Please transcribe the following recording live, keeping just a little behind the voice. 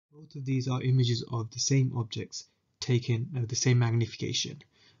Both of these are images of the same objects taken at the same magnification,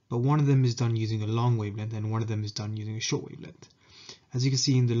 but one of them is done using a long wavelength and one of them is done using a short wavelength. As you can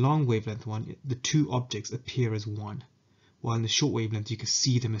see in the long wavelength one, the two objects appear as one, while in the short wavelength you can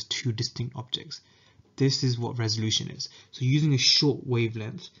see them as two distinct objects. This is what resolution is. So using a short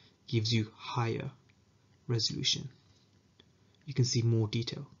wavelength gives you higher resolution. You can see more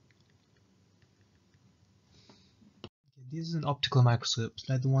detail. These are optical microscopes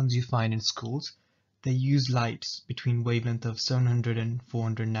like the ones you find in schools. They use lights between wavelength of 700 and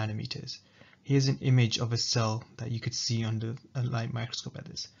 400 nanometers. Here's an image of a cell that you could see under a light microscope at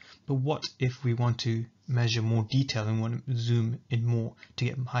this. But what if we want to measure more detail and want to zoom in more to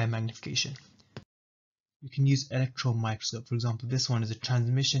get higher magnification? You can use electron microscope. For example, this one is a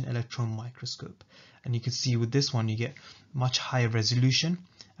Transmission-Electron-Microscope, and you can see with this one you get much higher resolution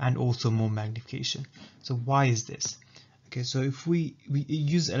and also more magnification. So why is this? Okay, so if we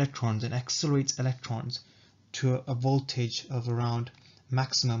use electrons and accelerates electrons to a voltage of around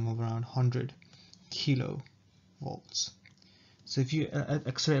maximum of around 100 kilovolts. So if you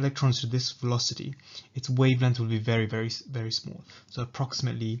accelerate electrons to this velocity, its wavelength will be very, very, very small. So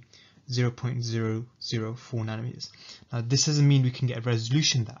approximately 0.004 nanometers. Now this doesn't mean we can get a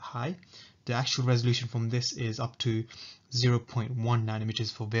resolution that high. The actual resolution from this is up to 0.1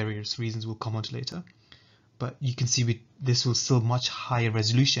 nanometers for various reasons we'll come on to later. But you can see this will still much higher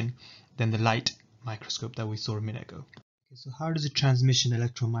resolution than the light microscope that we saw a minute ago. Okay, so how does a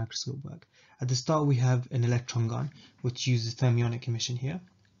Transmission-Electron-Microscope work? At the start we have an electron gun which uses thermionic emission here,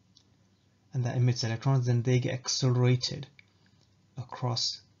 and that emits electrons. Then they get accelerated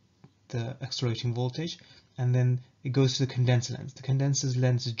across the accelerating voltage, and then it goes to the condenser lens. The condenser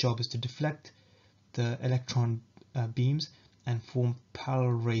lens's job is to deflect the electron beams and form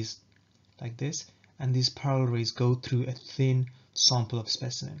parallel rays like this, and these parallel rays go through a thin sample of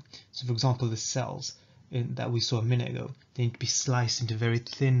specimen. So for example, the cells that we saw a minute ago, they need to be sliced into very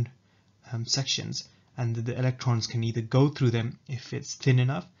thin sections, and the electrons can either go through them if it's thin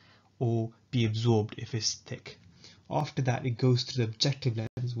enough or be absorbed if it's thick. After that, it goes to the objective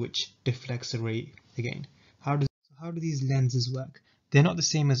lens, which deflects the ray again. How do these lenses work? They're not the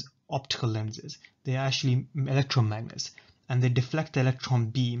same as optical lenses. They're actually electromagnets, and they deflect the electron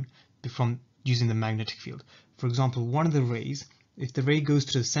beam from using the magnetic field. For example, one of the rays, if the ray goes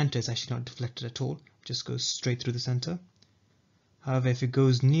to the center, it's actually not deflected at all. It just goes straight through the center. However, if it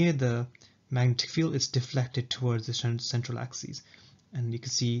goes near the magnetic field, it's deflected towards the central axis, and you can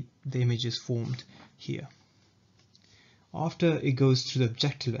see the image is formed here. After it goes through the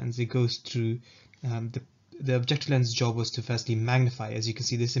objective lens, it goes through the objective lens job was to firstly magnify. As you can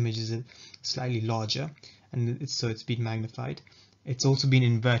see, this image is slightly larger, and so it's been magnified. It's also been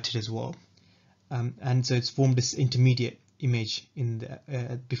inverted as well, and so it's formed this intermediate image in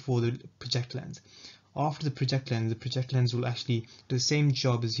the before the projector lens. After the projector lens will actually do the same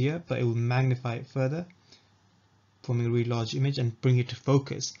job as here, but it will magnify it further, forming a really large image, and bring it to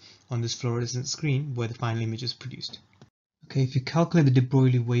focus on this fluorescent screen where the final image is produced. Okay, if you calculate the de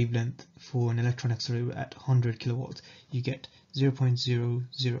Broglie wavelength for an electron accelerator at 100 kilovolts, you get 0.004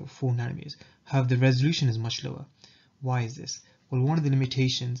 nanometers. However, the resolution is much lower. Why is this? Well, one of the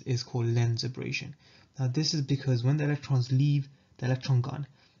limitations is called lens aberration. Now, this is because when the electrons leave the electron gun,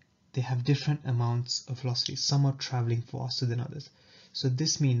 they have different amounts of velocity. Some are traveling faster than others. So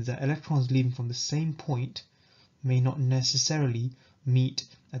this means that electrons leaving from the same point may not necessarily meet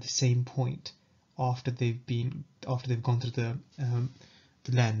at the same point after they've gone through the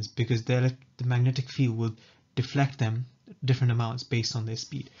lens, because the magnetic field will deflect them different amounts based on their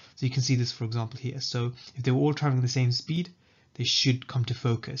speed. So you can see this, for example, here. So if they were all traveling the same speed, they should come to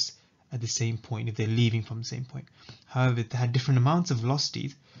focus at the same point if they're leaving from the same point. However, if they had different amounts of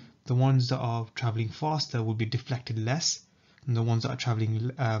velocities, the ones that are traveling faster will be deflected less, and the ones that are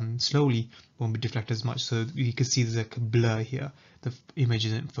traveling slowly won't be deflected as much. So you can see there's like a blur here. The image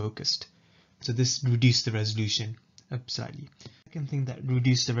isn't focused. So this reduced the resolution slightly. The second thing that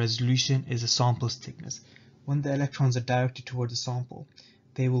reduced the resolution is the sample's thickness. When the electrons are directed towards the sample,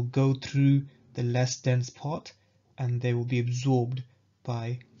 they will go through the less dense part and they will be absorbed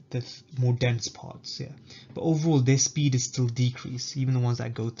by the more dense parts here. But overall, their speed is still decreased, even the ones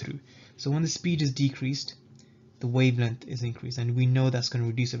that go through. So when the speed is decreased, the wavelength is increased, and we know that's going to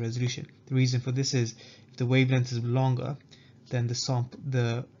reduce the resolution. The reason for this is if the wavelength is longer, then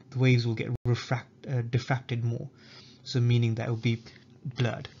the waves will get diffracted more, so meaning that it will be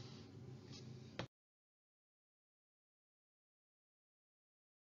blurred.